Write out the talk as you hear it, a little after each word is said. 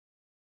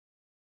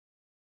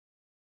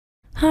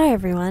Hi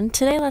everyone,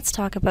 today let's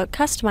talk about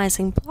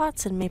customizing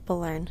plots in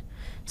MapleLearn.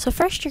 So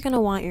first you're going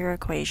to want your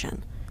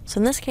equation. So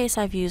in this case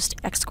I've used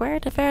x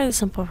squared, a fairly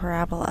simple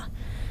parabola.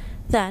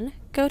 Then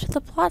go to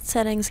the plot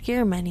settings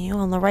gear menu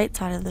on the right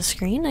side of the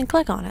screen and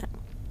click on it.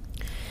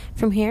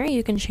 From here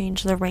you can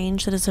change the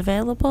range that is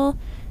available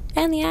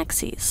and the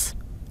axes.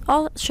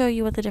 I'll show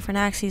you what the different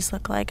axes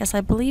look like, as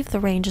I believe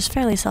the range is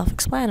fairly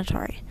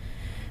self-explanatory.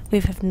 We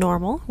have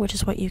normal, which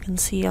is what you can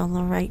see on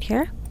the right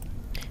here.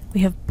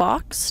 We have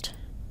boxed,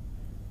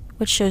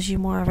 which shows you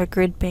more of a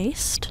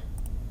grid-based.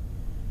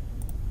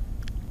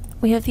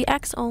 We have the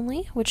X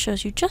only, which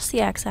shows you just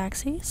the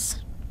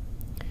X-axis.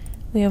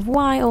 We have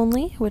Y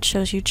only, which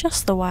shows you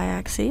just the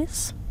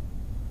Y-axis.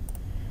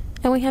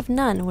 And we have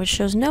none, which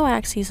shows no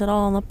axes at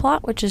all on the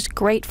plot, which is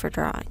great for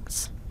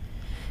drawings.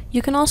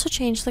 You can also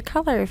change the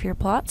color of your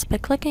plots by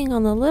clicking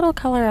on the little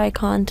color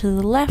icon to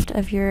the left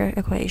of your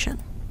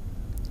equation.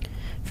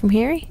 From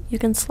here, you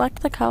can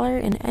select the color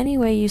in any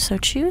way you so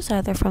choose,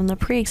 either from the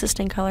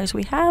pre-existing colors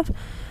we have,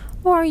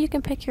 or you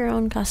can pick your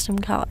own custom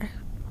color.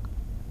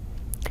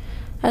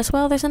 As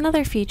well, there's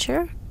another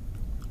feature,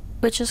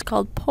 which is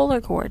called polar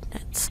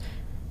coordinates.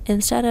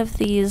 Instead of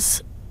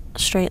these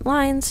straight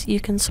lines, you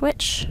can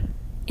switch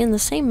in the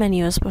same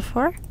menu as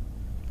before,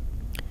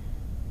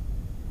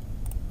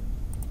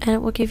 and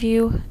it will give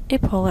you a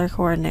polar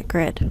coordinate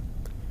grid.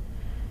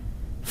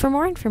 For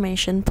more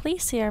information,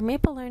 please see our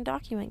MapleLearn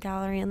document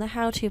gallery and the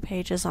how-to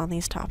pages on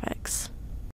these topics.